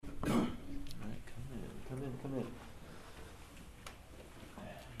coming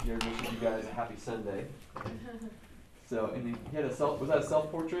in. Jared wishes you guys a happy Sunday. So, and he had was that a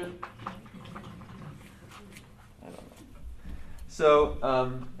self-portrait? I don't know. So, I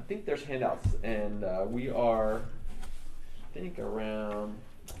think there's handouts, and we are, I think, around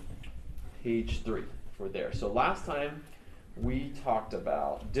page 3 for there. So last time we talked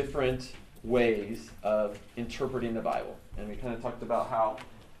about different ways of interpreting the Bible, and we kind of talked about how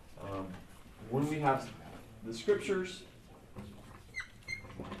when we have the scriptures,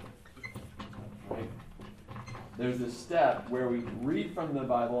 right, there's this step where we read from the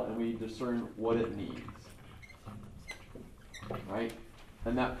Bible and we discern what it means, right?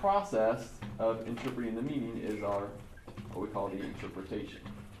 And that process of interpreting the meaning is our, what we call the interpretation.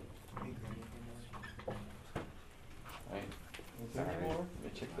 Right? Is there any more? Let me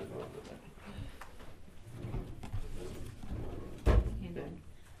check the book with that.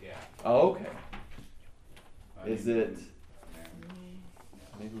 Yeah. Oh, okay. Is it?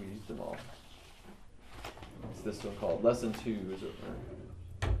 Maybe we used them all. What's this one called? Lesson 2, is it?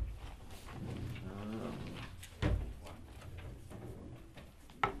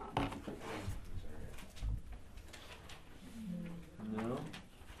 No?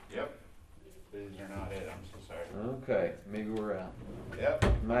 Yep. These are not it. I'm so sorry. Okay, maybe we're out. Yep.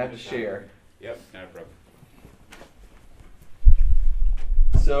 Might have to share. Yep. No problem.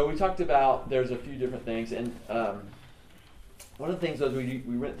 So we talked about there's a few different things, and one of the things was we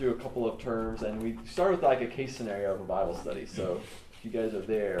went through a couple of terms, and we started with like a case scenario of a Bible study. So if you guys are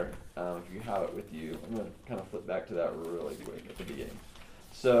there, if you have it with you, I'm going to kind of flip back to that really quick at the beginning.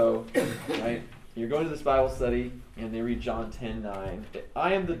 So, right, you're going to this Bible study, and they read John 10:9.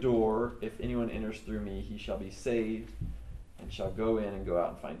 I am the door. If anyone enters through me, he shall be saved, and shall go in and go out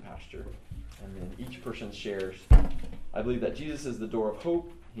and find pasture. And then each person shares. I believe that Jesus is the door of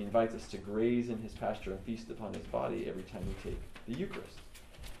hope. He invites us to graze in his pasture and feast upon his body every time we take the Eucharist.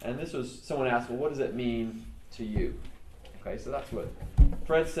 And this was, someone asked, well, what does it mean to you? Okay, so that's what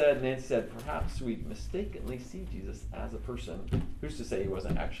Fred said. Nancy said, perhaps we mistakenly see Jesus as a person. Who's to say he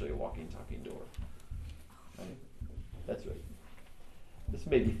wasn't actually a walking, talking door? Right? That's right. This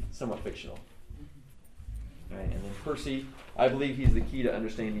may be somewhat fictional. Right? And then Percy, I believe he's the key to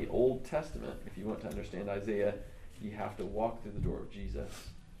understanding the Old Testament. If you want to understand Isaiah, you have to walk through the door of Jesus.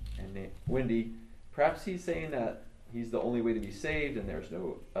 And Wendy, perhaps he's saying that he's the only way to be saved and there's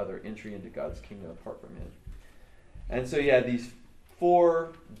no other entry into God's kingdom apart from him. And so you have these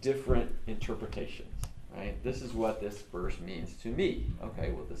 4 different interpretations, right? This is what this verse means to me. Okay,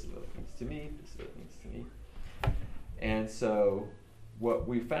 well, this is what it means to me. This is what it means to me. And so what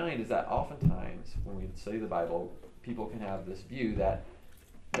we find is that oftentimes when we study the Bible, people can have this view that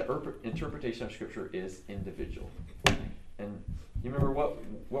the interpretation of Scripture is individual. And you remember what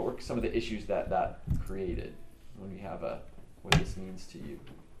were some of the issues that created when we have what this means to you?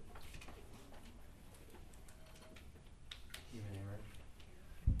 Human error.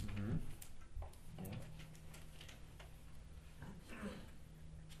 Mm-hmm. Yeah.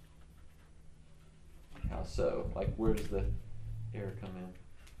 How so? Like, where does the error come in?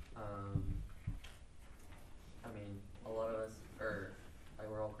 I mean, a lot of us,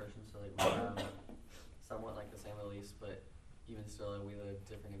 we're all Christians, so like we have somewhat like the same beliefs, but even still, we live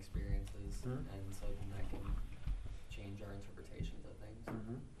different experiences, and so then that can change our interpretations of things.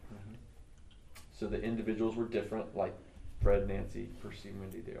 Mm-hmm. Mm-hmm. So the individuals were different, like Fred, Nancy, Percy,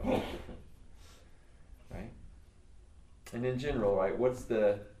 Wendy, they're all different, right? And in general, right, what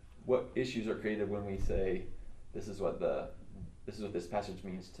issues are created when we say this is what this passage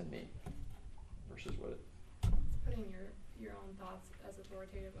means to me versus what it. Putting your own thoughts as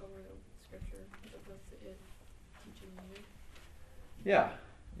authoritative over the scripture as opposed to it teaching you. Yeah,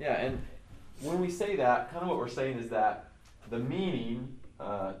 and when we say that, kind of what we're saying is that the meaning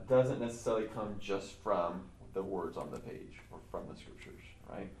doesn't necessarily come just from the words on the page or from the scriptures,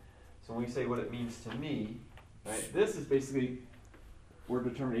 right? So when we say what it means to me, right, this is basically, we're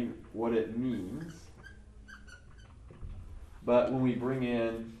determining what it means. But when we bring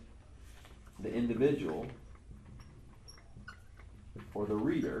in the individual or the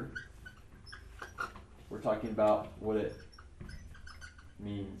reader, we're talking about what it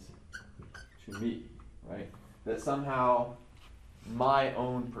means to me, right? That somehow my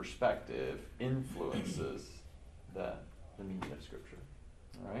own perspective influences the meaning of Scripture,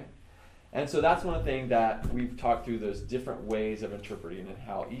 all right? And so that's one thing that we've talked through, those different ways of interpreting and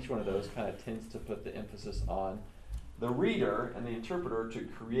how each one of those kind of tends to put the emphasis on the reader and the interpreter to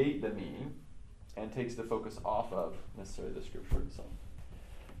create the meaning and takes the focus off of necessarily the Scripture itself.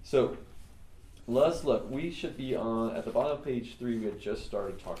 So let's look. We should be on, at the bottom of page 3, we had just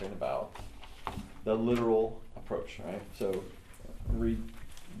started talking about the literal approach, right? So read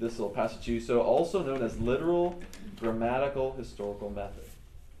this little passage to you. So also known as literal grammatical historical method.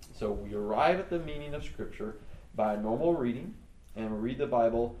 So we arrive at the meaning of Scripture by normal reading, and we read the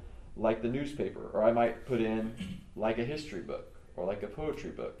Bible like the newspaper, or I might put in like a history book, or like a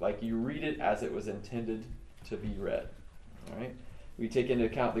poetry book, like you read it as it was intended to be read. All right? We take into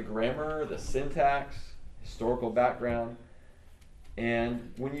account the grammar, the syntax, historical background,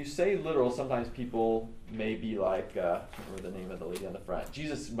 and when you say literal, sometimes people may be like, I can't remember the name of the lady on the front.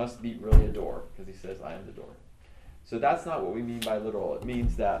 Jesus must be really a door, because he says, I am the door. So that's not what we mean by literal. It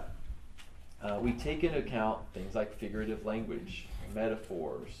means that we take into account things like figurative language,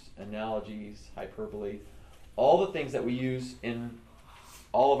 metaphors, analogies, hyperbole, all the things that we use in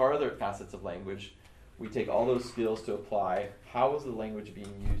all of our other facets of language. We take all those skills to apply how is the language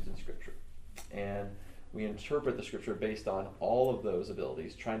being used in Scripture. And we interpret the Scripture based on all of those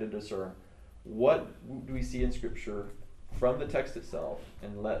abilities, trying to discern what do we see in Scripture from the text itself,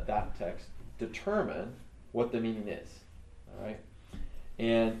 and let that text determine what the meaning is. All right?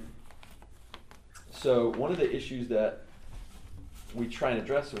 And so one of the issues that we try and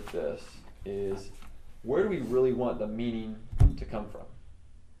address with this is, where do we really want the meaning to come from?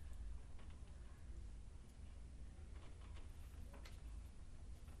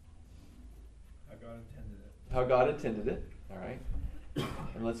 How God intended it, all right?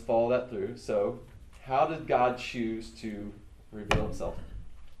 And let's follow that through. So, how did God choose to reveal himself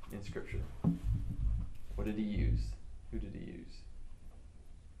in Scripture? What did he use? Who did he use?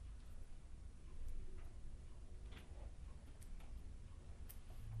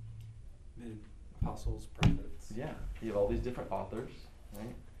 The apostles, prophets. Yeah, you have all these different authors,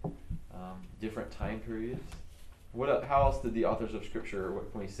 right? Different time periods. How else did the authors of Scripture,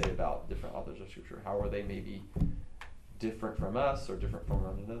 what can we say about different authors of Scripture? How are they maybe different from us or different from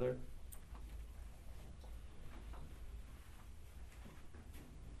one another?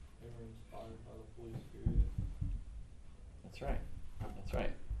 They were inspired by the Holy Spirit. That's right. That's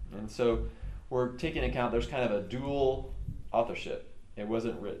right. And so we're taking into account there's kind of a dual authorship. It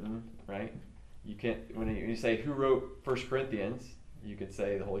wasn't written, right? You can't, when you say who wrote 1 Corinthians, you could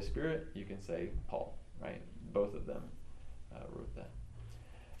say the Holy Spirit, you can say Paul, right? Both of them wrote that.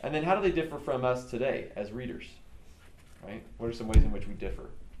 And then how do they differ from us today as readers? Right? What are some ways in which we differ?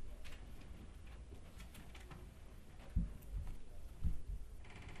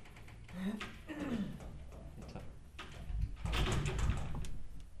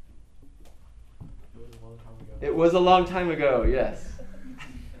 It was a long time ago, yes.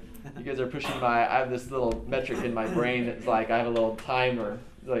 You guys are pushing I have this little metric in my brain that's like, I have a little timer.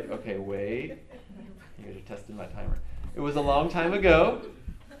 It's like, okay, wait. You guys are testing my timer. It was a long time ago.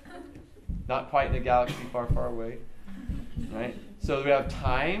 Not quite in a galaxy far, far away. Right? So we have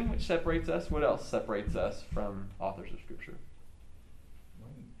time, which separates us. What else separates us from authors of Scripture?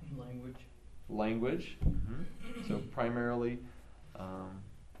 Language. Mm-hmm. So primarily,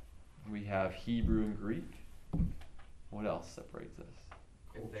 we have Hebrew and Greek. What else separates us?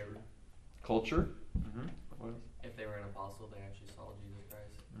 If they were, Culture. Mm-hmm. What else? if they were an apostle, they actually saw Jesus Christ.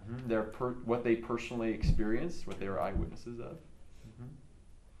 Mm-hmm. What they personally experienced, what they were eyewitnesses of. Mm-hmm.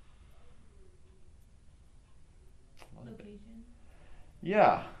 Location.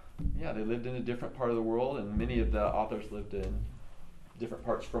 Yeah, they lived in a different part of the world, and many of the authors lived in different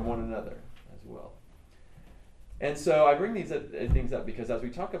parts from one another as well. And so I bring these things up because as we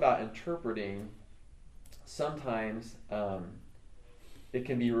talk about interpreting, sometimes it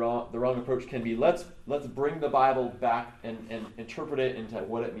can be wrong. The wrong approach can be let's bring the Bible back and interpret it into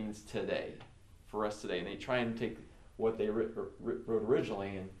what it means today, for us today. And they try and take what they wrote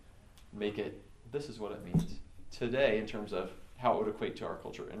originally and make it, this is what it means today in terms of how it would equate to our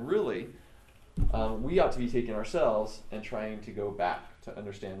culture. And really, we ought to be taking ourselves and trying to go back to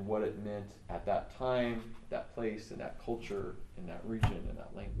understand what it meant at that time, that place, and that culture, in that region, and that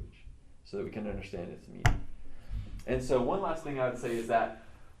language, so that we can understand its meaning. And so one last thing I would say is that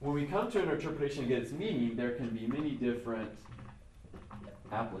when we come to an interpretation and get its meaning, there can be many different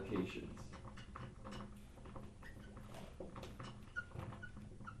applications.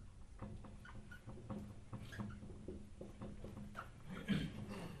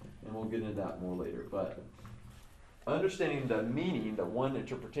 And we'll get into that more later. But understanding the meaning, the one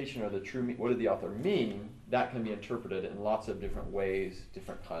interpretation or the true what did the author mean, that can be interpreted in lots of different ways,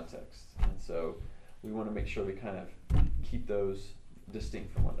 different contexts. And so we want to make sure we kind of keep those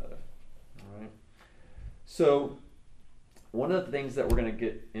distinct from one another. All right. So one of the things that we're going to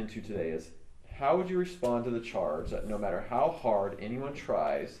get into today is, how would you respond to the charge that no matter how hard anyone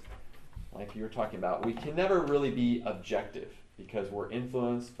tries, like you were talking about, we can never really be objective because we're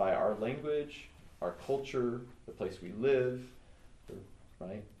influenced by our language, our culture, the place we live,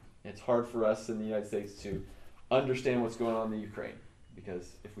 right? It's hard for us in the United States to understand what's going on in the Ukraine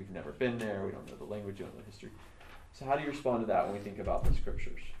because if we've never been there, we don't know the language, we don't know the history. So how do you respond to that when we think about the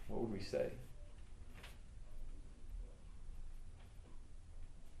scriptures? What would we say?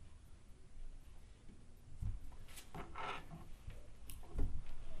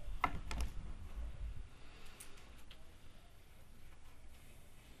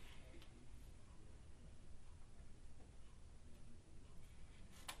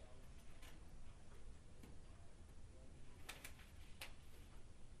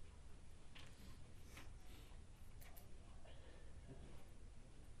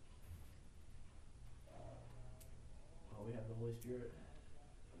 Well, we have the Holy Spirit.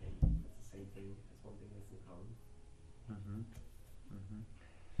 I mean, it's the same thing. It's one thing that's in common.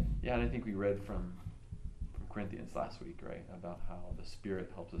 Yeah, and I think we read from Corinthians last week, right, about how the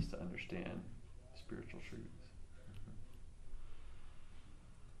Spirit helps us to understand spiritual truths.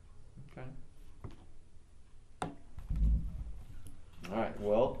 Okay. All right,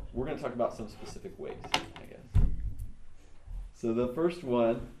 well, we're going to talk about some specific ways, I guess. So the first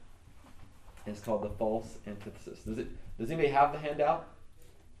one is called the false antithesis. Does anybody have the handout?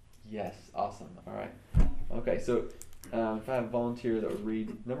 Yes, awesome. All right. Okay, so if I have a volunteer that would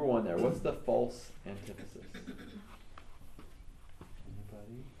read number one there, what's the false antithesis?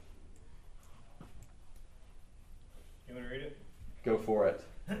 Anybody? You want to read it? Go for it.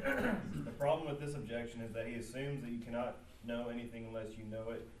 The problem with this objection is that he assumes that you cannot know anything unless you know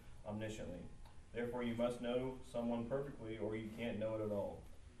it omnisciently. Therefore, you must know someone perfectly, or you can't know it at all.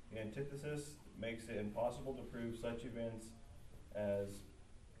 The antithesis makes it impossible to prove such events as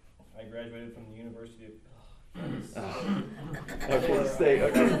I graduated from the University of Okay, stay.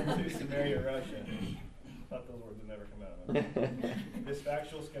 Okay. to Samaria, Russia. Thought those words would never come out of it. This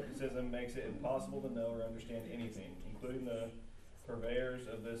factual skepticism makes it impossible to know or understand anything, including the purveyors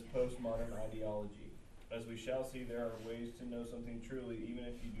of this postmodern ideology. As we shall see, there are ways to know something truly, even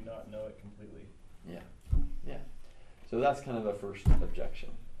if you do not know it completely. Yeah. So that's kind of the first objection,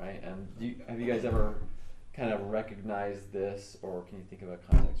 right? And have you guys ever kind of recognized this, or can you think of a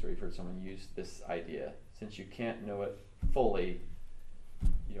context where you've heard someone use this idea? Since you can't know it fully,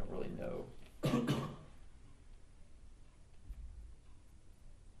 you don't really know.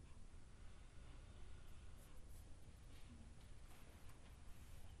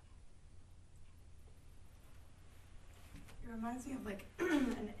 It reminds me of like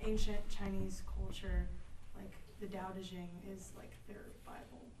an ancient Chinese culture, like the Tao Te Ching is like their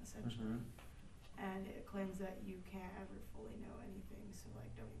Bible essentially, and it claims that you can't ever fully know anything, so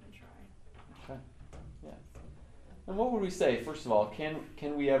like don't even try. Okay. Yeah. And what would we say? First of all,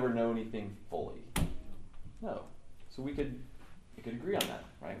 can we ever know anything fully? No. So we could agree on that,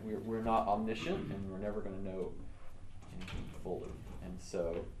 right? We're not omniscient, and we're never going to know anything fully. And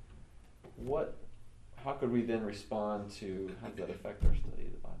so, how could we then respond to, how does that affect our study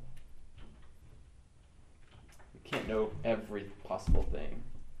of the Bible? We can't know every possible thing.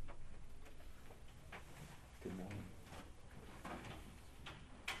 Good morning.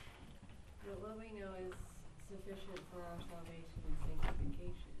 But what we know is sufficient for our salvation and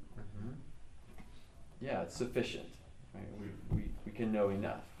sanctification. Yeah, it's sufficient. Right? We can know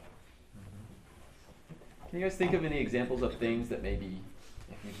enough. Can you guys think of any examples of things that maybe,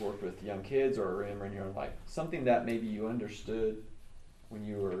 if you've worked with young kids or remember in your own life, something that maybe you understood when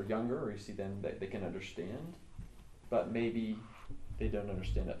you were younger, or you see them that they can understand, but maybe they don't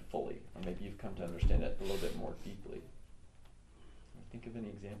understand it fully, or maybe you've come to understand it a little bit more deeply? Think of any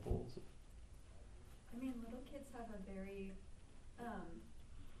examples? I mean, little kids have a very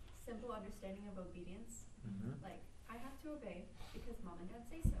simple understanding of obedience. Like, I have to obey because mom and dad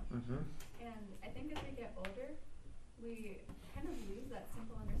say so. And I think as we get older, we kind of lose that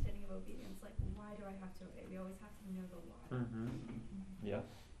simple understanding of obedience. Like, why do I have to obey? We always have to know the why. Yeah,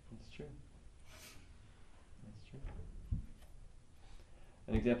 that's true. That's true.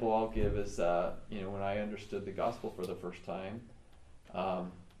 An example I'll give is, when I understood the gospel for the first time,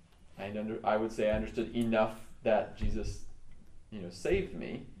 I would say I understood enough that Jesus, saved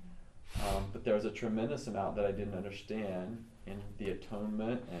me, but there was a tremendous amount that I didn't understand in the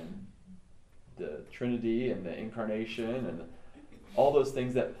atonement and the Trinity and the incarnation and all those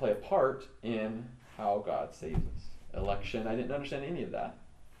things that play a part in how God saves us. Election, I didn't understand any of that.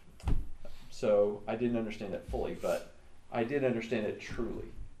 So I didn't understand it fully, but I did understand it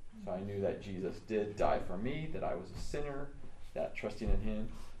truly. So I knew that Jesus did die for me, that I was a sinner, that trusting in him.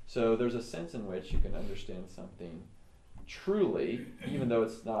 So there's a sense in which you can understand something truly, even though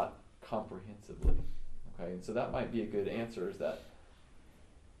it's not comprehensively. Okay, and so that might be a good answer, is that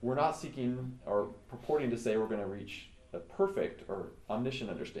we're not seeking or purporting to say we're going to reach a perfect or omniscient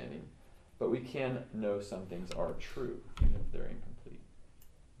understanding, but we can know some things are true, even if they're incomplete.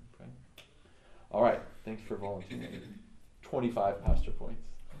 Okay? All right, thanks for volunteering. 25 pastor points.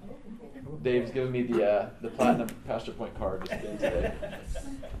 Dave's giving me the platinum pastor point card to spin today.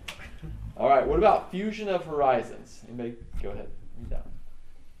 All right, what about fusion of horizons? Anybody go ahead, read that one.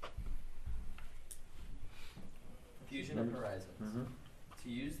 Fusion of horizons. Mm-hmm. To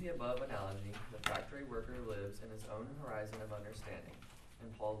use the above analogy, the factory worker lives in his own horizon of understanding,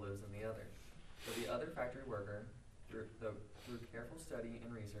 and Paul lives in the other. But the other factory worker, through careful study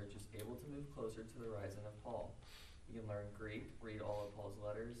and research, is able to move closer to the horizon of Paul. He can learn Greek, read all of Paul's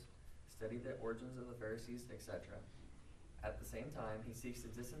letters, study the origins of the Pharisees, etc. At the same time, he seeks to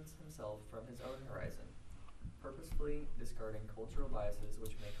distance himself from his own horizon, purposefully discarding cultural biases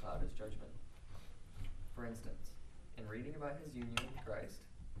which may cloud his judgment. For instance, in reading about his union with Christ,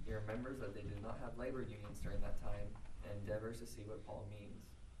 he remembers that they did not have labor unions during that time and endeavors to see what Paul means.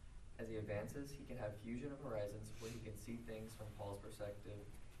 As he advances, he can have fusion of horizons where he can see things from Paul's perspective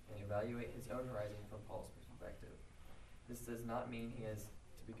and evaluate his own horizon from Paul's perspective. This does not mean he has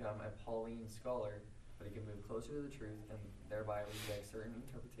to become a Pauline scholar, but he can move closer to the truth and thereby reject certain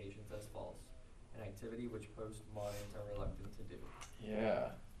interpretations as false, an activity which postmoderns are reluctant to do.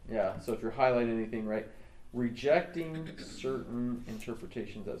 Yeah. So if you're highlighting anything, right? Rejecting certain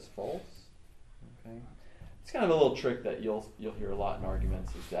interpretations as false. Okay. It's kind of a little trick that you'll hear a lot in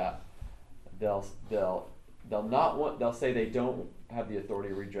arguments is that they'll say they don't have the authority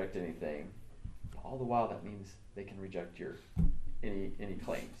to reject anything. All the while that means they can reject your any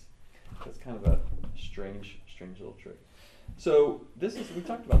claims. That's kind of a strange little trick. So we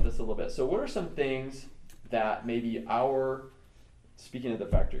talked about this a little bit. So what are some things that maybe speaking of the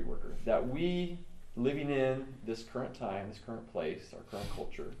factory worker, that we living in this current time, this current place, our current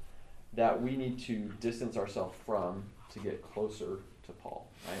culture, that we need to distance ourselves from to get closer to Paul,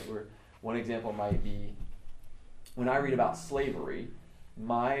 right? One example might be when I read about slavery,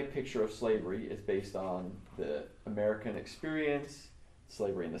 my picture of slavery is based on the American experience,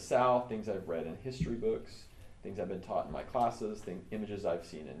 slavery in the South, things I've read in history books, things I've been taught in my classes, images I've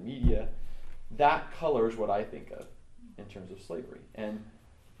seen in media. That colors what I think of in terms of slavery. And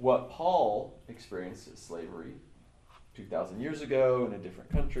what Paul experienced as slavery 2,000 years ago in a different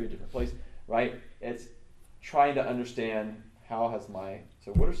country, a different place, right? It's trying to understand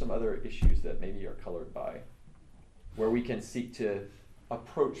so what are some other issues that maybe are colored by where we can seek to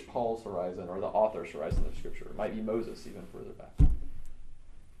approach Paul's horizon or the author's horizon of Scripture? It might be Moses even further back.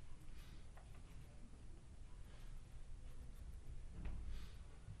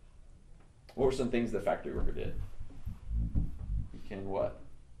 What were some things the factory worker did? You can what?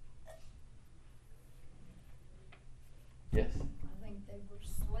 Yes? I think they were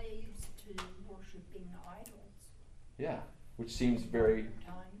slaves to worshiping idols. Yeah, which seems very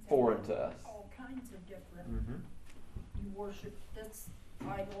Times foreign to us. All kinds of different. Mm-hmm. You worship this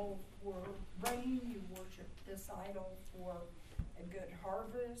idol for rain, you worship this idol for a good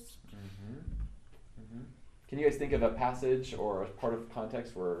harvest. Mm-hmm. Mm-hmm. Can you guys think of a passage or a part of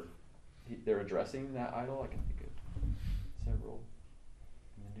context where they're addressing that idol? I can think of several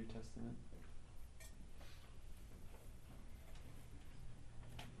in the New Testament.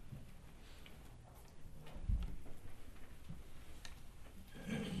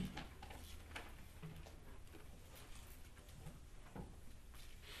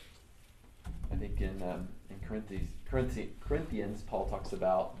 I think in Corinthians, Paul talks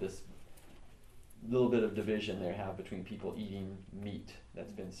about this little bit of division they have between people eating meat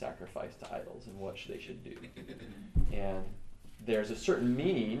that's been sacrificed to idols and what they should do. And there's a certain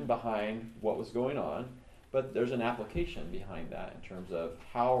meaning behind what was going on, but there's an application behind that in terms of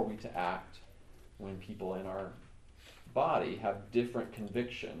how are we to act when people in our body have different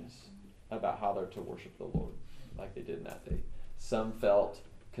convictions about how they're to worship the Lord, like they did in that day. Some felt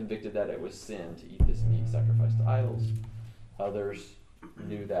convicted that it was sin to eat this meat sacrificed to idols. Others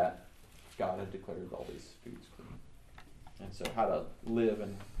knew that God had declared all these foods clean. And so how to live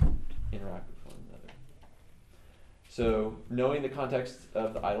and interact with one another. So knowing the context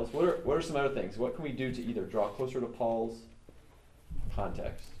of the idols, what are some other things? What can we do to either draw closer to Paul's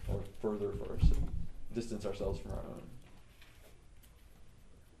context or further for ourselves, distance ourselves from our own?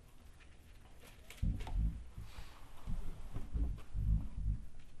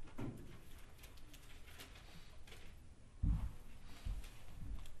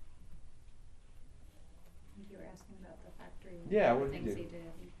 You were asking about the factory. Yeah, what did things he do? he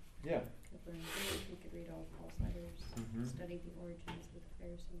did. Yeah. Could learn Greek, he could read all of Paul's letters, Mhm. study the origins of the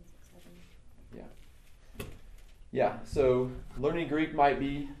Pharisees, etc. Yeah. Yeah, so learning Greek might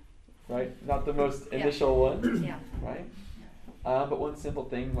be, right, not the most Yeah. initial one, Yeah. right? But one simple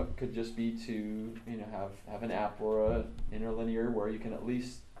thing what could just be to have an app or a interlinear where you can at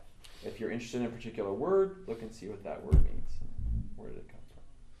least, if you're interested in a particular word, look and see what that word means. Where did it come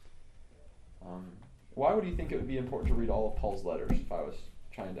from? Why would you think it would be important to read all of Paul's letters if I was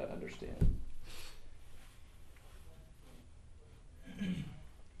trying to understand?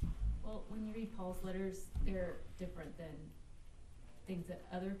 Well, when you read Paul's letters, they're different than things that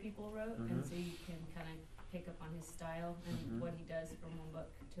other people wrote, and so you can kind of pick up on his style and what he does from one book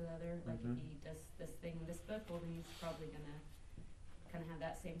to the other. Like if he does this thing in this book, well, then he's probably gonna kind of have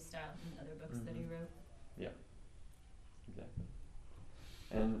that same style in other books that he wrote. Yeah, exactly.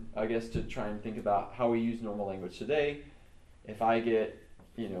 And I guess to try and think about how we use normal language today, if I get,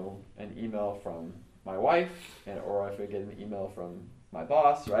 an email from my wife, or if I get an email from my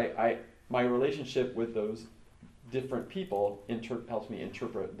boss, right? My relationship with those different people helps me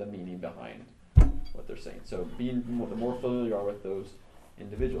interpret the meaning behind what they're saying. So the more familiar you are with those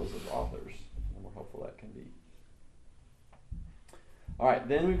individuals as authors, the more helpful that can be. All right,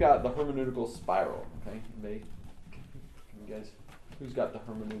 then we've got the hermeneutical spiral. Okay, can you guys? Who's got the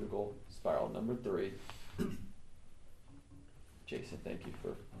hermeneutical spiral? Number 3. Jason, thank you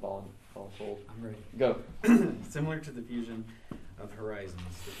for following fold. I'm ready. Go. Similar to the fusion of horizons,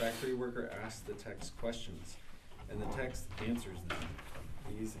 the factory worker asks the text questions, and the text answers them.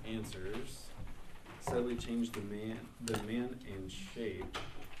 These answers subtly change the man and shape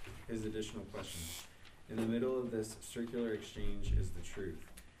his additional questions. In the middle of this circular exchange is the truth,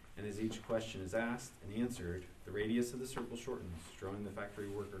 and as each question is asked and answered, the radius of the circle shortens, drawing the factory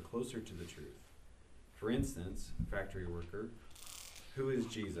worker closer to the truth. For instance, factory worker, who is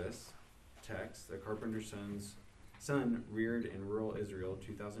Jesus? Text, a carpenter's son reared in rural Israel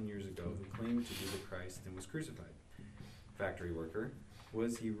 2,000 years ago who claimed to be the Christ and was crucified. Factory worker,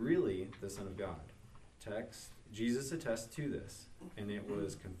 was he really the Son of God? Text, Jesus attests to this, and it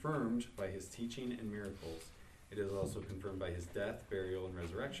was confirmed by his teaching and miracles. It is also confirmed by his death, burial, and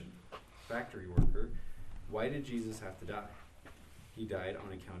resurrection. Factory worker, why did Jesus have to die? He died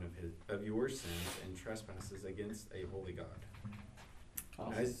on account of your sins and trespasses against a holy God.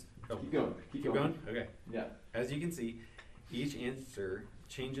 Awesome. Keep going. Okay. Yeah. As you can see, each answer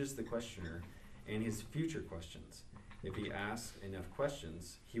changes the questioner and his future questions. If he asks enough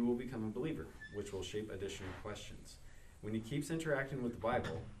questions, he will become a believer, which will shape additional questions. When he keeps interacting with the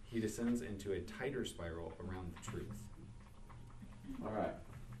Bible, he descends into a tighter spiral around the truth. All right.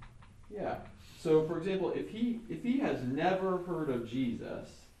 Yeah. So, for example, if he has never heard of Jesus,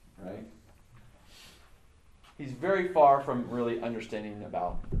 right? He's very far from really understanding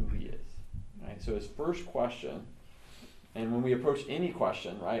about who he is, right? So his first question, and when we approach any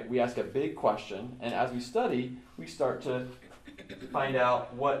question, right, we ask a big question, and as we study, we start to find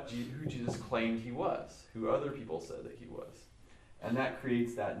out who Jesus claimed he was, who other people said that he was. And that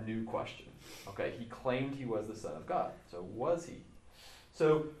creates that new question. Okay, he claimed he was the Son of God. So was he?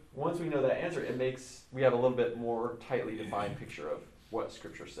 So once we know that answer, we have a little bit more tightly defined picture of what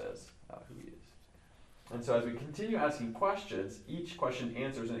Scripture says about who he is. And so as we continue asking questions, each question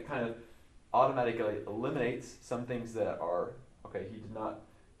answers, and it kind of automatically eliminates some things that are, okay, he did not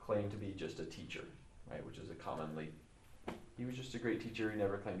claim to be just a teacher, right, which is he was just a great teacher, he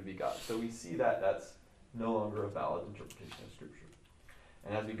never claimed to be God. So we see that that's no longer a valid interpretation of Scripture.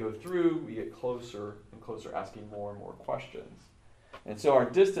 And as we go through, we get closer and closer, asking more and more questions. And so our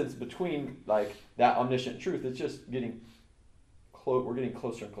distance between that omniscient truth is just getting we're getting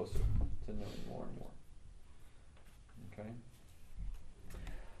closer and closer to knowing more and more. Okay?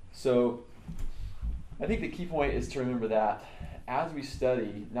 So I think the key point is to remember that as we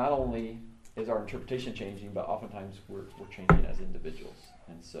study, not only is our interpretation changing, but oftentimes we're changing as individuals.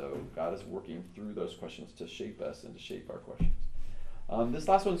 And so God is working through those questions to shape us and to shape our questions. This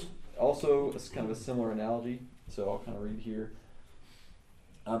last one's also kind of a similar analogy, so I'll kind of read here.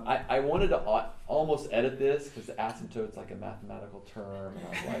 I wanted to almost edit this because asymptote's like a mathematical term, and I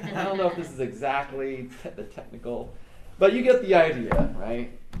was like, I don't know if this is exactly the technical, but you get the idea,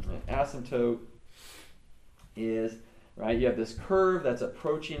 right? Asymptote is, right, you have this curve that's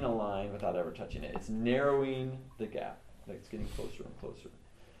approaching a line without ever touching it. It's narrowing the gap. It's getting closer and closer.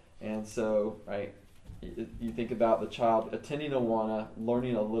 And so, right, you think about the child attending Awana,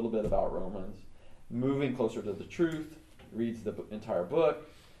 learning a little bit about Romans, moving closer to the truth, reads the entire book,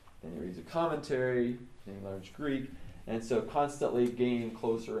 then he reads a commentary, then he learns Greek, and so constantly gaining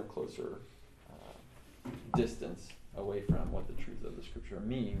closer and closer distance away from what the truth of the Scripture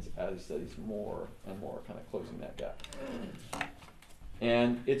means as he studies more and more, kind of closing that gap.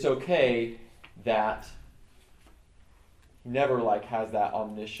 And it's okay that he never like has that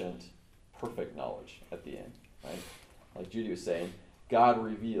omniscient, perfect knowledge at the end, right? Like Judy was saying, God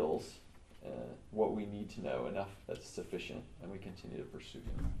reveals what we need to know enough that's sufficient, and we continue to pursue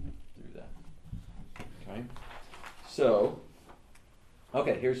Him through that. Okay, so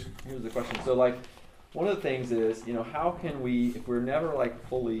here's the question. So like, one of the things is, how can we, if we're never like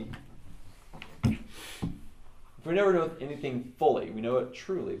fully, if we never know anything fully, we know it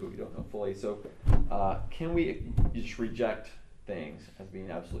truly, but we don't know fully. So can we just reject things as being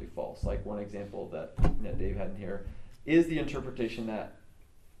absolutely false? Like one example that Dave had in here is the interpretation that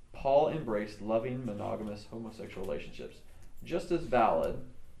Paul embraced loving monogamous homosexual relationships, just as valid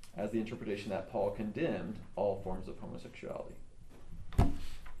as the interpretation that Paul condemned all forms of homosexuality. No.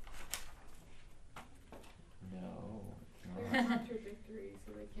 They're contradictory,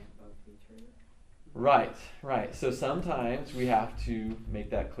 so they can't both be true. Right. So sometimes we have to make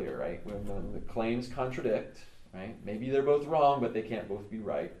that clear, right? When the claims contradict, right? Maybe they're both wrong, but they can't both be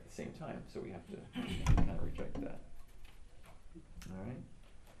right at the same time. So we have to kind of reject that. All right.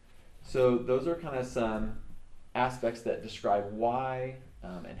 So those are kind of some aspects that describe why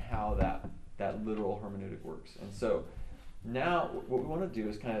and how that literal hermeneutic works. And so now what we want to do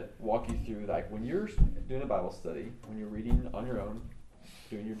is kind of walk you through, like when you're doing a Bible study, when you're reading on your own,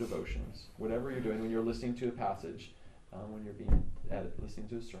 doing your devotions, whatever you're doing, when you're listening to a passage, when you're listening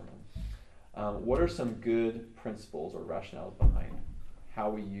to a sermon, what are some good principles or rationales behind how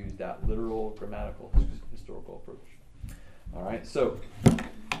we use that literal, grammatical, historical approach? All right, so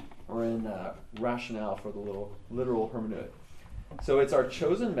we're in rationale for the literal hermeneutic. So it's our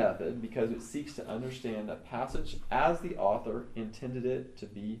chosen method because it seeks to understand a passage as the author intended it to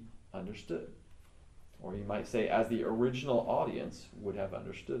be understood. Or you might say, as the original audience would have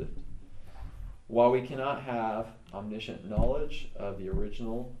understood it. While we cannot have omniscient knowledge of the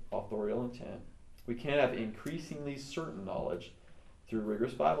original authorial intent, we can have increasingly certain knowledge through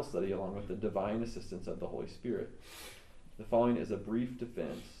rigorous Bible study along with the divine assistance of the Holy Spirit. The following is a brief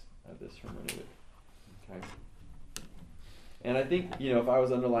defense of this hermeneutic. Okay? And I think, if I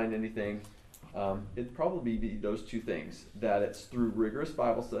was underlining anything, it'd probably be those two things. That it's through rigorous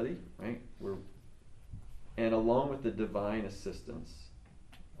Bible study, right? And along with the divine assistance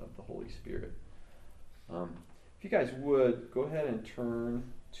of the Holy Spirit. If you guys would, go ahead and turn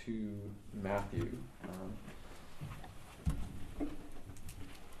to Matthew.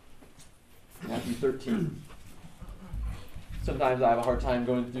 Matthew 13. Sometimes I have a hard time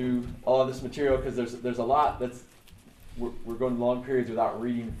going through all of this material because there's a lot that's we're going long periods without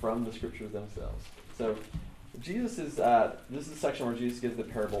reading from the scriptures themselves. So this is a section where Jesus gives the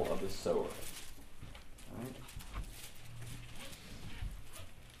parable of the sower. All right?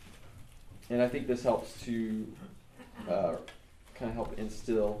 And I think this helps to kind of help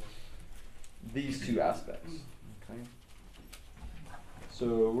instill these two aspects. Okay.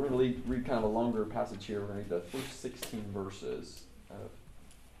 So we're going to read kind of a longer passage here. We're going to read the first 16 verses of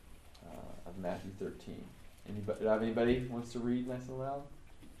Matthew 13. Do I have anybody who wants to read nice and loud?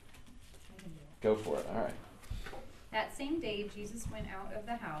 Go for it. All right. That same day Jesus went out of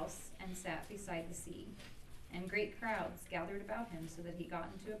the house and sat beside the sea, and great crowds gathered about him so that he got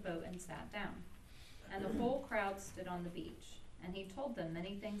into a boat and sat down. And the whole crowd stood on the beach, and he told them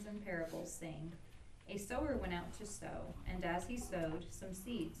many things in parables, saying, A sower went out to sow, and as he sowed, some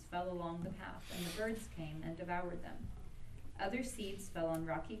seeds fell along the path, and the birds came and devoured them. Other seeds fell on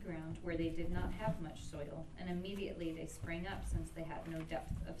rocky ground where they did not have much soil, and immediately they sprang up since they had no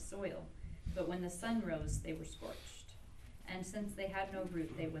depth of soil. But when the sun rose, they were scorched. And since they had no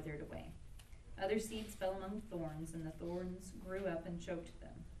root, they withered away. Other seeds fell among thorns, and the thorns grew up and choked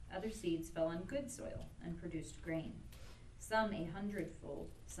them. Other seeds fell on good soil and produced grain. Some 100-fold,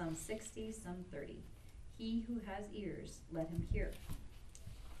 some 60, some 30. He who has ears, let him hear.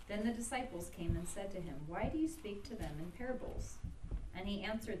 Then the disciples came and said to him, Why do you speak to them in parables? And he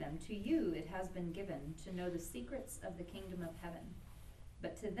answered them, To you it has been given to know the secrets of the kingdom of heaven,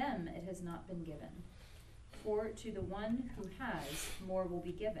 but to them it has not been given. For to the one who has, more will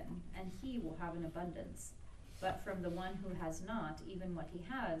be given, and he will have an abundance. But from the one who has not, even what he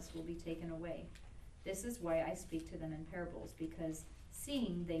has will be taken away. This is why I speak to them in parables, because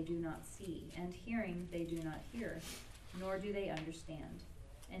seeing they do not see, and hearing they do not hear, nor do they understand.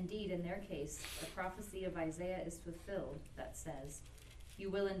 Indeed, in their case, the prophecy of Isaiah is fulfilled that says, You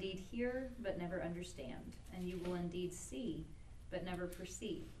will indeed hear, but never understand, and you will indeed see, but never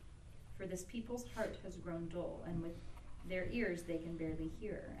perceive. For this people's heart has grown dull, and with their ears they can barely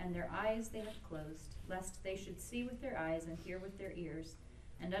hear, and their eyes they have closed, lest they should see with their eyes and hear with their ears,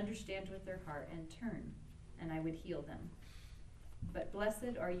 and understand with their heart and turn, and I would heal them. But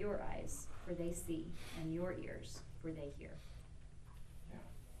blessed are your eyes, for they see, and your ears, were they here?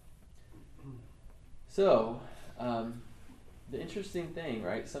 So, the interesting thing,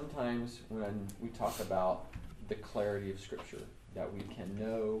 right? Sometimes when we talk about the clarity of Scripture, that we can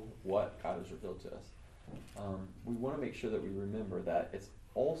know what God has revealed to us, we want to make sure that we remember that it's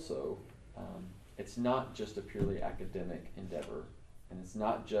also, it's not just a purely academic endeavor, and it's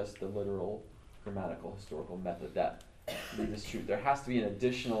not just the literal, grammatical, historical method that leads us true. There has to be an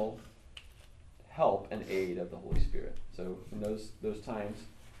additional help and aid of the Holy Spirit. So in those times,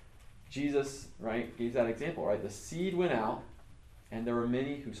 Jesus, right, gave that example, right? The seed went out, and there were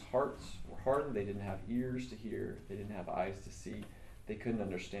many whose hearts were hardened. They didn't have ears to hear. They didn't have eyes to see. They couldn't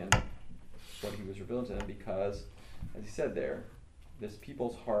understand what he was revealing to them because, as he said there, this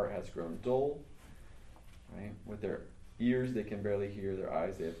people's heart has grown dull, right? With their ears they can barely hear, their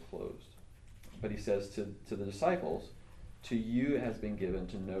eyes they have closed. But he says to the disciples, to you it has been given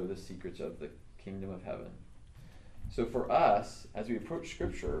to know the secrets of the kingdom of heaven. So for us, as we approach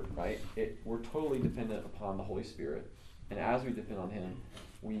Scripture, right, we're totally dependent upon the Holy Spirit. And as we depend on him,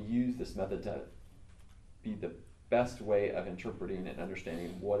 we use this method to be the best way of interpreting and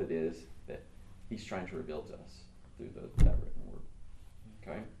understanding what it is that he's trying to reveal to us through that written word.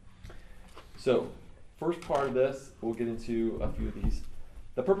 Okay? So, first part of this, we'll get into a few of these.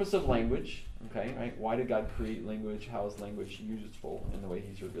 The purpose of language, okay, right? Why did God create language? How is language useful in the way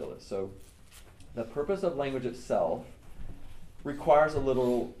he's revealed it? So, the purpose of language itself requires a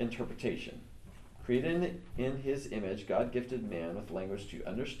literal interpretation. Created in his image, God gifted man with language to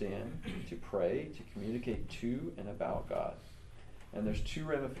understand, to pray, to communicate to and about God. And there's two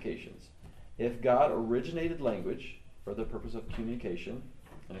ramifications. If God originated language for the purpose of communication,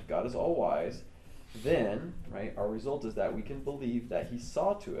 and if God is all wise, then, right, our result is that we can believe that he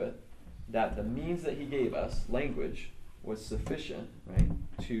saw to it that the means that he gave us, language, was sufficient, right,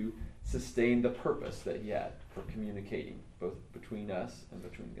 to sustain the purpose that he had for communicating, both between us and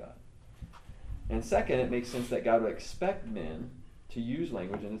between God. And second, it makes sense that God would expect men to use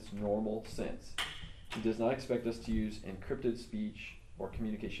language in its normal sense. He does not expect us to use encrypted speech or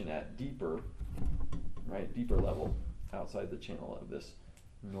communication at deeper level outside the channel of this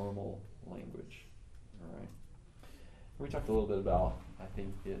normal language. All right. We talked a little bit about, I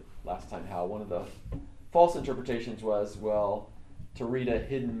think last time, how one of the false interpretations was, well, to read a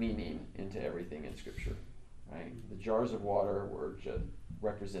hidden meaning into everything in Scripture, right? The jars of water were just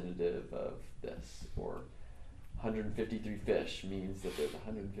representative of this, or 153 fish means that there's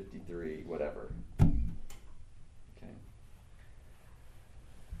 153 whatever. Okay.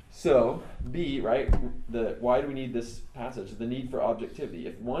 So, B, right, why do we need this passage? The need for objectivity.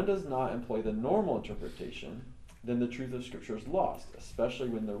 If one does not employ the normal interpretation, then the truth of Scripture is lost, especially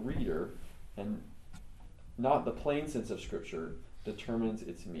when the reader, and not the plain sense of Scripture, determines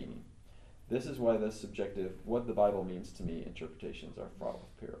its meaning. This is why the subjective, what the Bible means to me, interpretations are fraught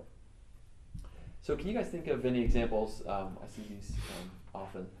with peril. So can you guys think of any examples, I see these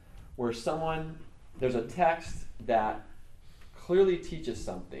often, where there's a text that clearly teaches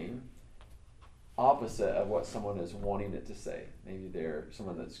something opposite of what someone is wanting it to say. Maybe they're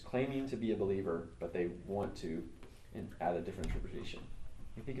someone that's claiming to be a believer, but they want to add a different interpretation.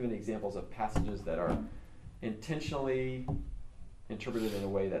 Can you think of any examples of passages that are intentionally interpreted in a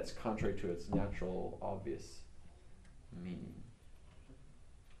way that's contrary to its natural, obvious meaning?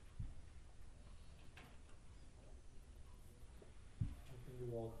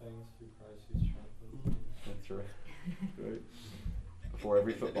 Do all things through Christ who strengthens me. That's right. Right. Before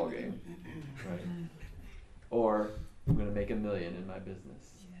every football game. Right. Or I'm going to make $1 million in my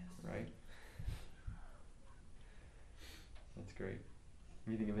business. Yes. Right. That's great.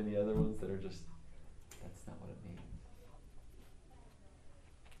 Can you think of any other ones that are just, that's not what it means?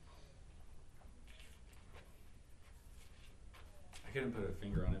 I couldn't put a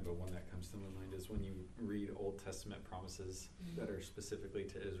finger on it, but one that comes to my mind is when you read Old Testament promises that are specifically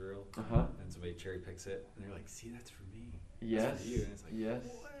to Israel, and somebody cherry picks it, and they're like, "See, that's for me. Yes. That's for you." And it's like, yes.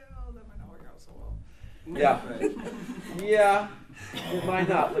 Well, that might not work out so well. Yeah. Right. Yeah. It might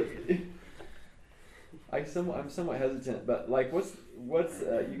not. I'm somewhat hesitant, but like, what's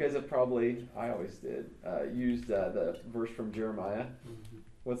you guys have probably, I always did, used the verse from Jeremiah.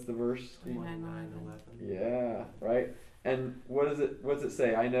 What's the verse? 9:11. Yeah. Right. And what does it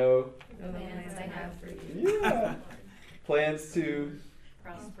say? I know The plans I have for you. Yeah. Plans to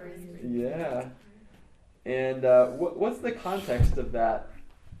prosper you. Yeah. And what's the context of that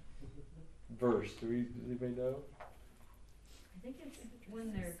verse? Does anybody know? I think it's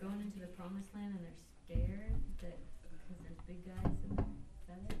when they're going into the promised land and they're scared because there's big guys in there. Is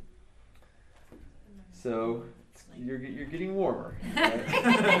that it? So you're getting warmer. Right?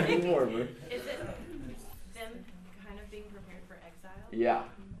 You're getting warmer. Is it them Yeah.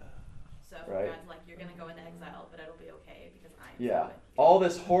 So Right. God's like, you're gonna go into exile, but it'll be okay because I'm Yeah. with you. All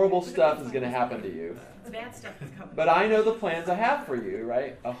this horrible stuff is going to happen to you. Bad stuff is coming. But I know the plans I have for you,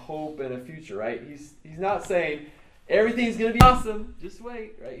 right? A hope and a future, right? He's not saying everything's going to be awesome. Just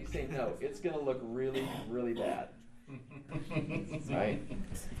wait, right? He's saying, no, it's going to look really, really bad. Right?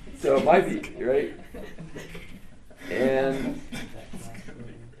 So it might be, right? And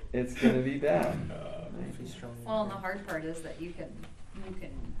it's going to be bad. Well, and the hard part is that you can,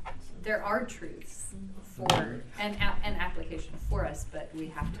 there are truths for, and application for us, but we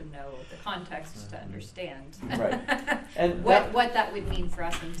have to know the context to understand. Right. And what that would mean for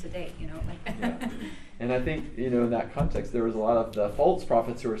us in today, like. Yeah. And I think, in that context, there was a lot of the false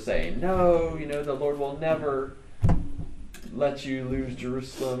prophets who were saying, no, the Lord will never let you lose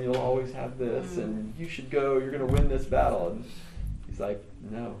Jerusalem. You'll always have this, and you should go. You're going to win this battle. And he's like,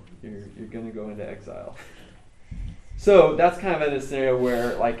 no, you're going to go into exile. So that's kind of in a scenario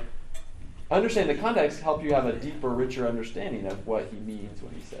where, understanding the context helps you have a deeper, richer understanding of what he means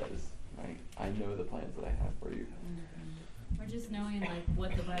when he says, right? I know the plans that I have for you. Or just knowing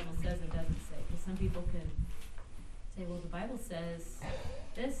what the Bible says and doesn't say. Because some people could say, well, the Bible says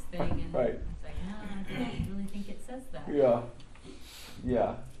this thing, and right. It's like, no, I don't really think it says that.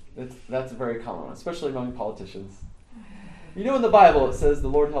 Yeah. That's a very common one, especially among politicians. In the Bible it says the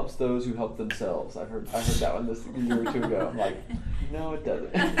Lord helps those who help themselves. I heard that one a year or two ago. I'm like, no, it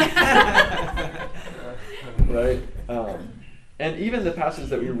doesn't. Right? And even the passage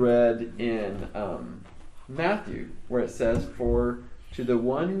that we read in Matthew, where it says, for to the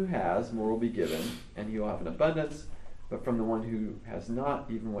one who has, more will be given, and he will have an abundance, but from the one who has not,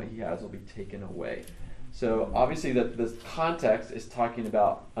 even what he has will be taken away. So obviously this context is talking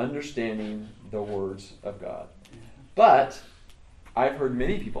about understanding the words of God. But I've heard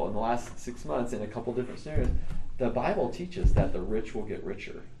many people in the last 6 months in a couple different scenarios, the Bible teaches that the rich will get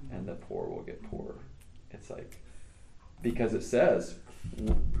richer and the poor will get poorer. It's because it says,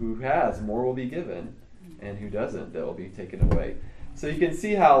 who has, more will be given, and who doesn't, they'll be taken away. So you can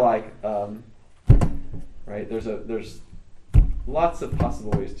see how right, there's lots of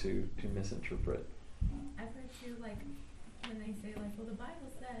possible ways to misinterpret. I've heard too, when they say, well, the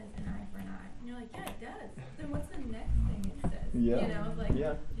Bible says an eye for an eye. And you're like, yeah, it does. Then what's the next thing it says? Yeah.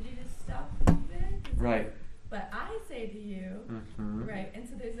 Yeah. Did you just stop there? Right. But I say to you, right, and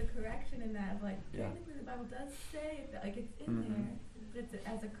so there's a correction in that of technically the Bible does say that, it's in there, it's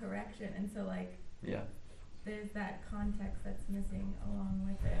as a correction, and so there's that context that's missing along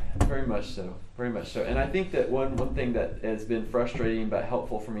with it. Very much so. Very much so. And I think that one thing that has been frustrating but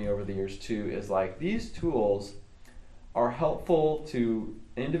helpful for me over the years too is these tools are helpful to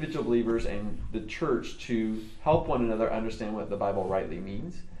individual believers and the church to help one another understand what the Bible rightly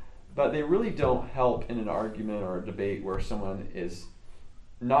means. But they really don't help in an argument or a debate where someone is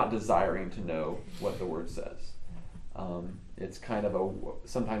not desiring to know what the word says. It's kind of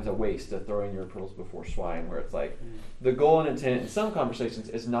sometimes a waste of throwing your pearls before swine, where it's the goal and intent in some conversations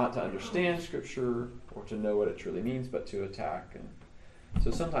is not to understand Scripture or to know what it truly means, but to attack. And so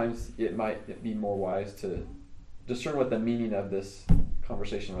sometimes it might be more wise to discern what the meaning of this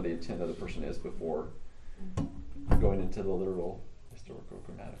conversation or the intent of the person is before going into the literal, historical,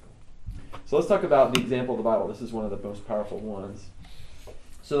 grammatical. So let's talk about the example of the Bible. This is one of the most powerful ones.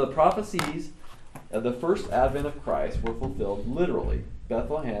 So the prophecies of the first advent of Christ were fulfilled literally.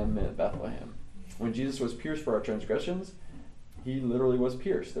 Bethlehem meant Bethlehem. When Jesus was pierced for our transgressions, he literally was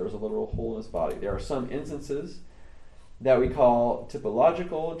pierced. There was a literal hole in his body. There are some instances that we call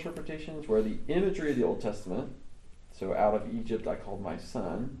typological interpretations, where the imagery of the Old Testament, so out of Egypt I called my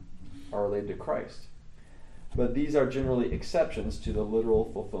son, are related to Christ. But these are generally exceptions to the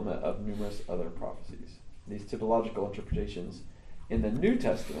literal fulfillment of numerous other prophecies. These typological interpretations in the New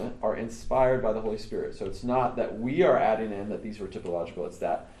Testament are inspired by the Holy Spirit. So it's not that we are adding in that these were typological, it's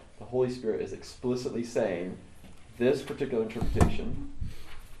that the Holy Spirit is explicitly saying this particular interpretation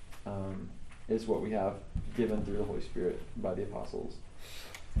is what we have given through the Holy Spirit by the apostles.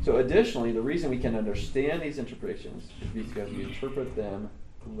 So additionally, the reason we can understand these interpretations is because we interpret them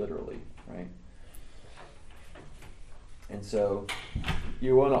literally, right? And so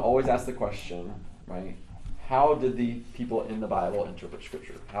you want to always ask the question, right? How did the people in the Bible interpret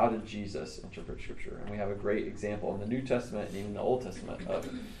Scripture? How did Jesus interpret Scripture? And we have a great example in the New Testament and even the Old Testament of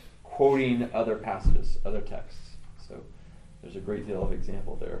quoting other passages, other texts. So there's a great deal of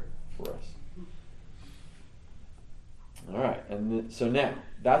example there for us. All right, and so now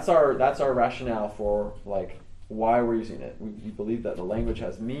that's our rationale for why we're using it. We believe that the language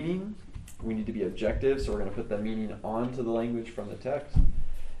has meaning. We need to be objective, so we're going to put the meaning onto the language from the text.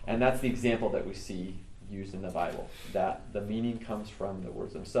 And that's the example that we see used in the Bible. That the meaning comes from the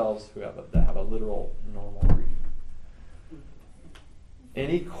words themselves, that have a literal, normal reading.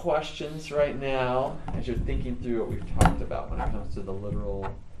 Any questions right now as you're thinking through what we've talked about when it comes to the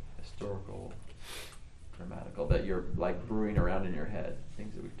literal, historical, grammatical, that you're like brewing around in your head,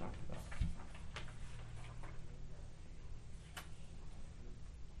 things that we've talked about?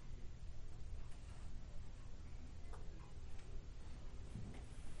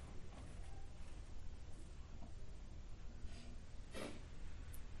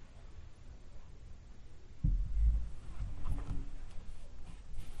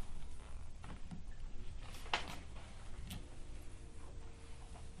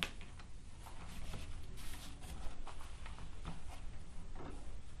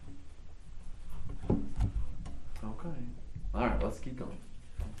 All right, let's keep going.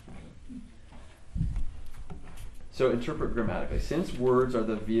 So interpret grammatically. Since words are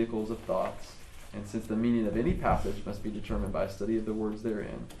the vehicles of thoughts, and since the meaning of any passage must be determined by a study of the words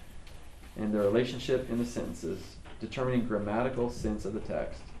therein, and their relationship in the sentences, determining grammatical sense of the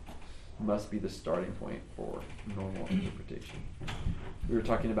text must be the starting point for normal interpretation. We were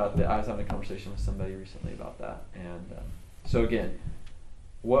talking about I was having a conversation with somebody recently about that. And so again,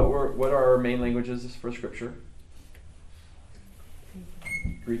 what are our main languages for Scripture?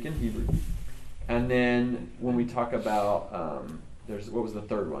 Greek and Hebrew. And then when we talk about, what was the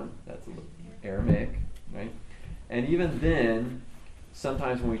third one? That's Aramaic, right? And even then,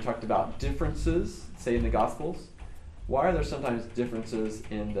 sometimes when we talked about differences, say in the Gospels, why are there sometimes differences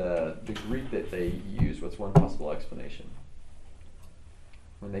in the Greek that they use? What's one possible explanation?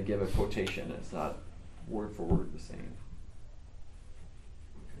 When they give a quotation, it's not word for word the same.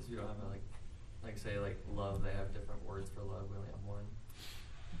 Because you don't have say love, they have different words for love, we only have one.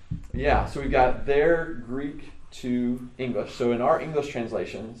 Yeah, so we've got their Greek to English. So in our English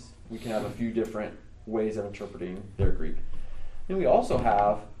translations, we can have a few different ways of interpreting their Greek. And we also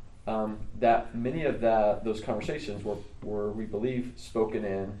have that many of those conversations were, we believe, spoken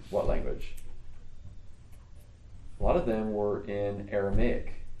in what language? A lot of them were in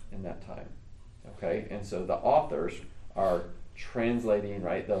Aramaic in that time. Okay, and so the authors are translating,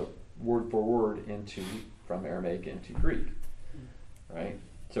 right, the word for word from Aramaic into Greek, right?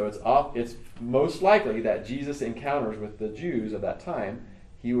 So it's most likely that Jesus encounters with the Jews of that time,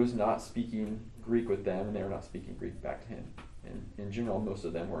 he was not speaking Greek with them, and they were not speaking Greek back to him. And in general, most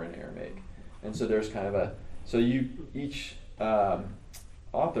of them were in Aramaic. And so there's kind of each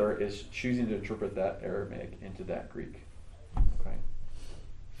author is choosing to interpret that Aramaic into that Greek. Okay?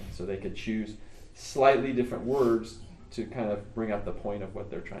 And so they could choose slightly different words to kind of bring out the point of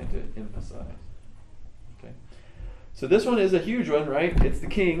what they're trying to emphasize. Okay? So this one is a huge one, right? It's the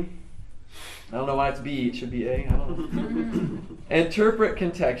king. I don't know why it's B. It should be A. I don't know. Interpret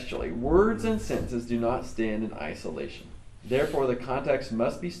contextually. Words and sentences do not stand in isolation. Therefore, the context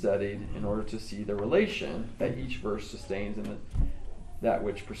must be studied in order to see the relation that each verse sustains in that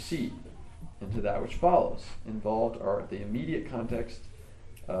which precedes and to that which follows. Involved are the immediate context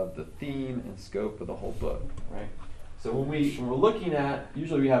of the theme and scope of the whole book, right? So when we're looking at,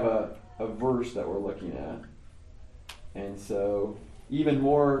 usually we have a verse that we're looking at. And so even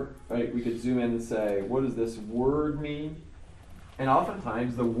more, right, we could zoom in and say, what does this word mean? And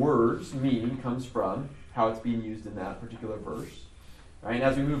oftentimes the word's meaning comes from how it's being used in that particular verse. Right? And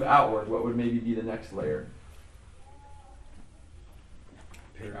as we move outward, what would maybe be the next layer?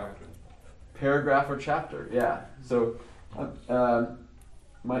 Paragraph or chapter, yeah. So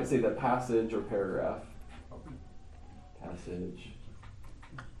might say the passage or paragraph. Passage.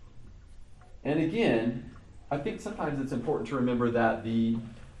 And again, I think sometimes it's important to remember that the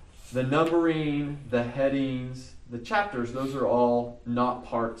numbering, the headings, the chapters, those are all not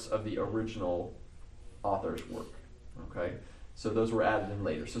parts of the original author's work. Okay? So those were added in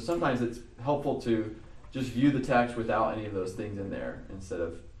later. So sometimes it's helpful to just view the text without any of those things in there instead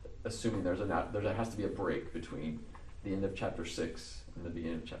of assuming there has to be a break between the end of chapter 6 and the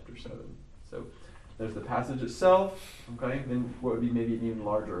beginning of chapter 7. So there's the passage itself, okay? Then what would be maybe an even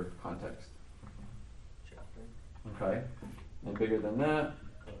larger context? Okay, and bigger than that.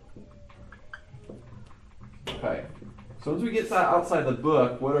 Okay, so once we get outside the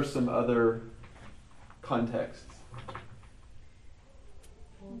book, what are some other contexts?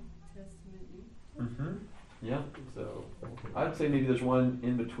 Old Testament. Mm-hmm. Yeah, so I'd say maybe there's one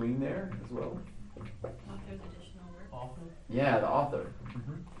in between there as well. Author's additional work. Author? Yeah, the author.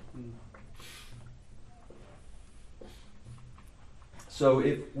 Mm-hmm. So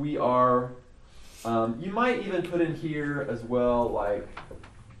if we are, you might even put in here as well, like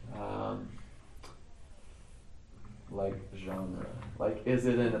genre, Like, is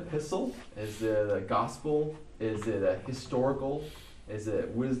it an epistle? Is it a gospel? Is it a historical? Is it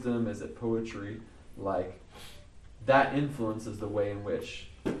wisdom? Is it poetry? Like, that influences the way in which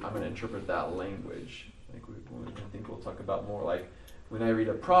I'm going to interpret that language. Like, I think we'll talk about more, like, when I read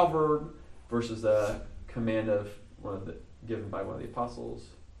a proverb versus a command of given by one of the apostles,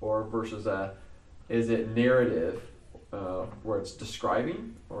 or versus is it narrative where it's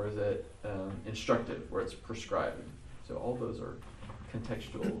describing, or is it instructive where it's prescribing? So all those are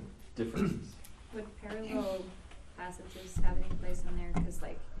contextual differences. Would parallel passages have any place in there? Because,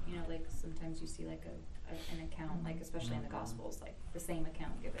 like, you know, like sometimes you see like an account, like especially in the Gospels, like the same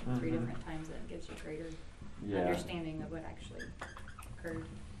account given 3 different times, and it gives you greater understanding of what actually occurred.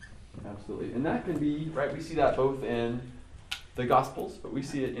 Absolutely. And that can be, right, we see that both in the Gospels, but we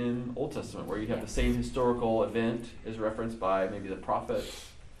see it in Old Testament, where you have the same historical event is referenced by maybe the prophets.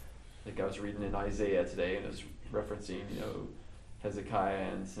 I think I was reading in Isaiah today, and it was referencing, you know,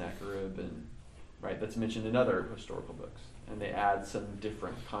 Hezekiah and Sennacherib, and right, that's mentioned in other historical books, and they add some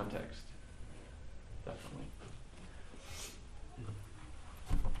different context. Definitely.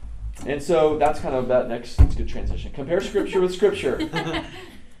 And so that's kind of that next, it's a good transition. Compare Scripture with Scripture.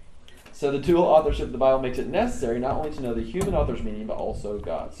 So the dual authorship of the Bible makes it necessary not only to know the human author's meaning, but also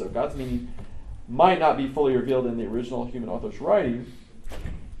God's. So God's meaning might not be fully revealed in the original human author's writing,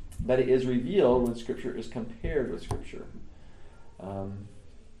 but it is revealed when Scripture is compared with Scripture.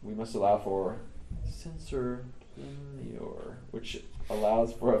 We must allow for censor plenior, which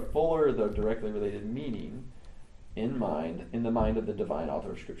allows for a fuller, though directly related meaning in the mind of the divine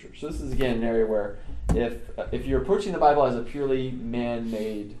author of Scripture. So this is again an area where if you're approaching the Bible as a purely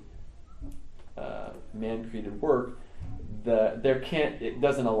man-made, man-created work, it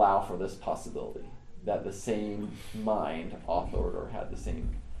doesn't allow for this possibility that the same mind authored or had the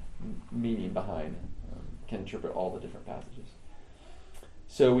same meaning behind can interpret all the different passages.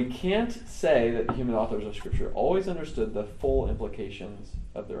 So we can't say that the human authors of Scripture always understood the full implications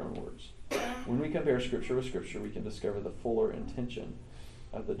of their own words. When we compare Scripture with Scripture, we can discover the fuller intention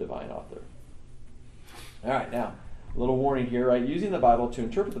of the divine author. All right, now, a little warning here, right? Using the Bible to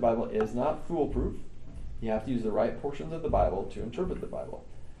interpret the Bible is not foolproof. You have to use the right portions of the Bible to interpret the Bible.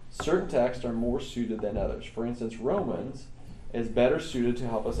 Certain texts are more suited than others. For instance, Romans is better suited to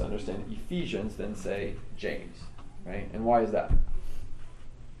help us understand Ephesians than, say, James, right? And why is that?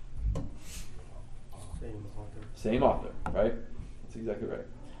 Same author, right? That's exactly right.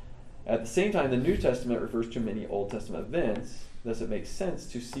 At the same time, the New Testament refers to many Old Testament events, thus it makes sense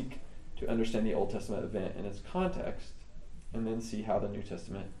to seek to understand the Old Testament event in its context and then see how the New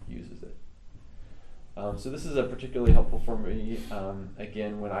Testament uses it. So this is particularly helpful for me,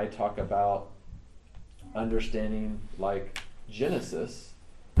 again, when I talk about understanding, like, Genesis.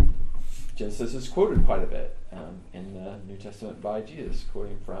 Genesis is quoted quite a bit in the New Testament by Jesus,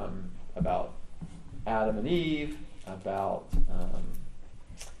 quoting from about Adam and Eve, about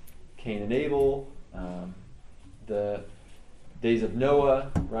Cain and Abel, the days of Noah,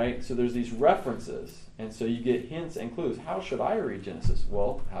 right? So there's these references, and so you get hints and clues. How should I read Genesis?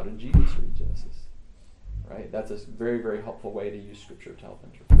 Well, how did Jesus read Genesis? Right? That's a very, very helpful way to use Scripture to help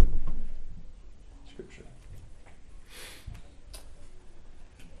interpret Scripture.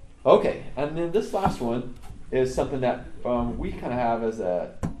 Okay, and then this last one is something that we kind of have as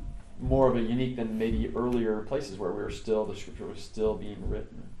more of a unique than maybe earlier places where the Scripture was still being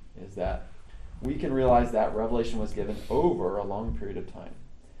written, is that we can realize that Revelation was given over a long period of time.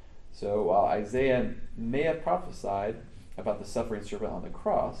 So while Isaiah may have prophesied about the suffering servant on the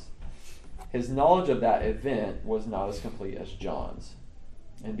cross, his knowledge of that event was not as complete as John's.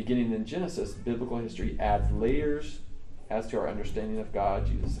 And beginning in Genesis, biblical history adds layers as to our understanding of God,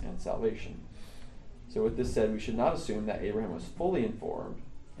 Jesus, and salvation. So with this said, we should not assume that Abraham was fully informed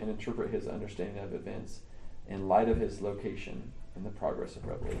and interpret his understanding of events in light of his location in the progress of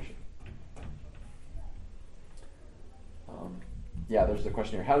Revelation. There's the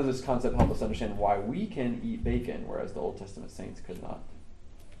question here. How does this concept help us understand why we can eat bacon, whereas the Old Testament saints could not?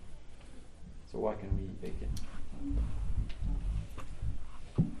 So why can we eat bacon?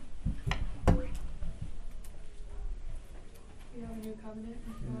 We have a new covenant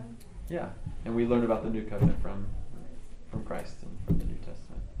with God. Yeah, and we learn about the new covenant from Christ and from the New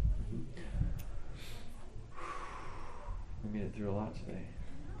Testament. We made it through a lot today.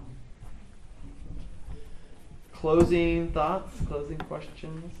 Closing thoughts, closing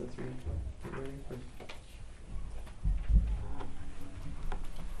questions as we get ready for.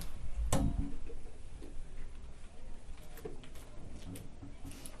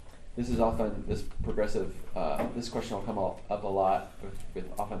 This is often this progressive. This question will come up a lot with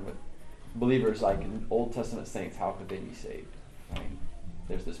believers, like in Old Testament saints. How could they be saved? Right?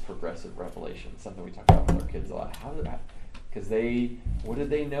 there's this progressive revelation, something we talk about with our kids a lot. How did that? Because what did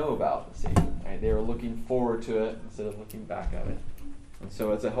they know about the Savior? Right? They were looking forward to it instead of looking back at it. And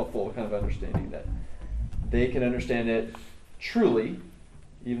so it's a helpful kind of understanding that they can understand it truly,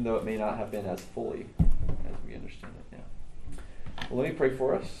 even though it may not have been as fully as we understand it now. Well, let me pray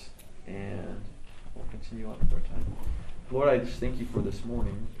for us, and we'll continue on with our time. Lord, I just thank you for this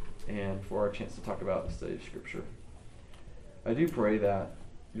morning and for our chance to talk about the study of Scripture. I do pray that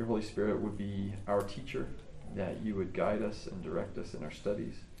your Holy Spirit would be our teacher, that you would guide us and direct us in our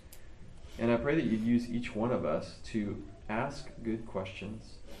studies. And I pray that you'd use each one of us to ask good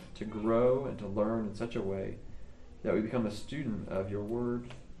questions, to grow and to learn in such a way that we become a student of your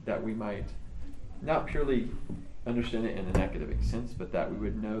word, that we might not purely understand it in an academic sense, but that we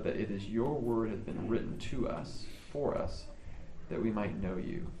would know that it is your word has been written to us, for us, that we might know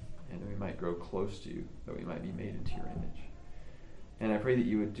you, and that we might grow close to you, that we might be made into your image. And I pray that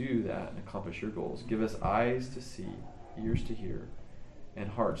you would do that and accomplish your goals. Give us eyes to see, ears to hear, and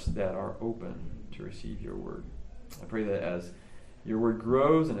hearts that are open to receive your word. I pray that as your word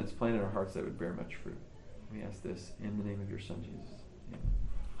grows and it's planted in our hearts, that it would bear much fruit. We ask this in the name of your Son, Jesus.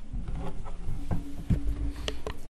 Amen.